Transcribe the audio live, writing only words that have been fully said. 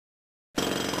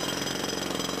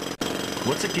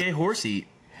What's a gay horse eat?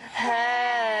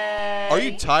 Hey! Are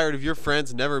you tired of your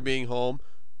friends never being home?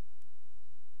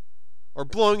 Or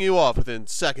blowing you off within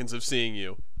seconds of seeing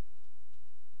you?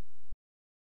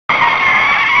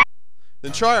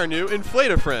 Then try our new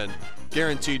Inflate-A-Friend,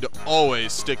 guaranteed to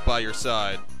always stick by your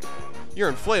side. Your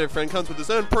Inflate-A-Friend comes with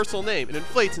his own personal name and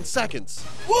inflates in seconds.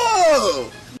 Whoa!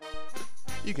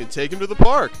 You can take him to the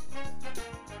park,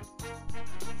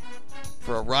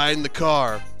 for a ride in the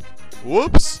car.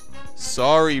 Whoops!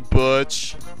 Sorry,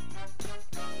 Butch.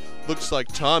 Looks like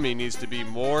Tommy needs to be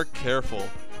more careful.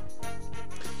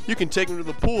 You can take him to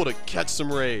the pool to catch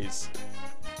some rays.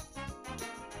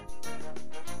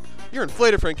 Your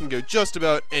Inflate-A-Friend can go just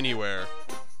about anywhere.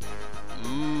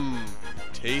 Mmm,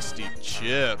 tasty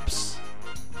chips.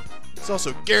 It's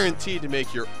also guaranteed to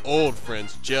make your old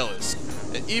friends jealous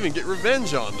and even get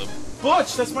revenge on them.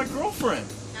 Butch, that's my girlfriend.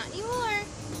 Not anymore.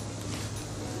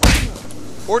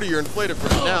 Order your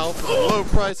Inflate-A-Friend now for the low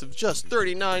price of just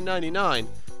 $39.99.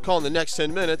 Call in the next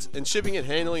 10 minutes, and shipping and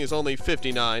handling is only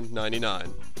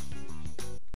 $59.99.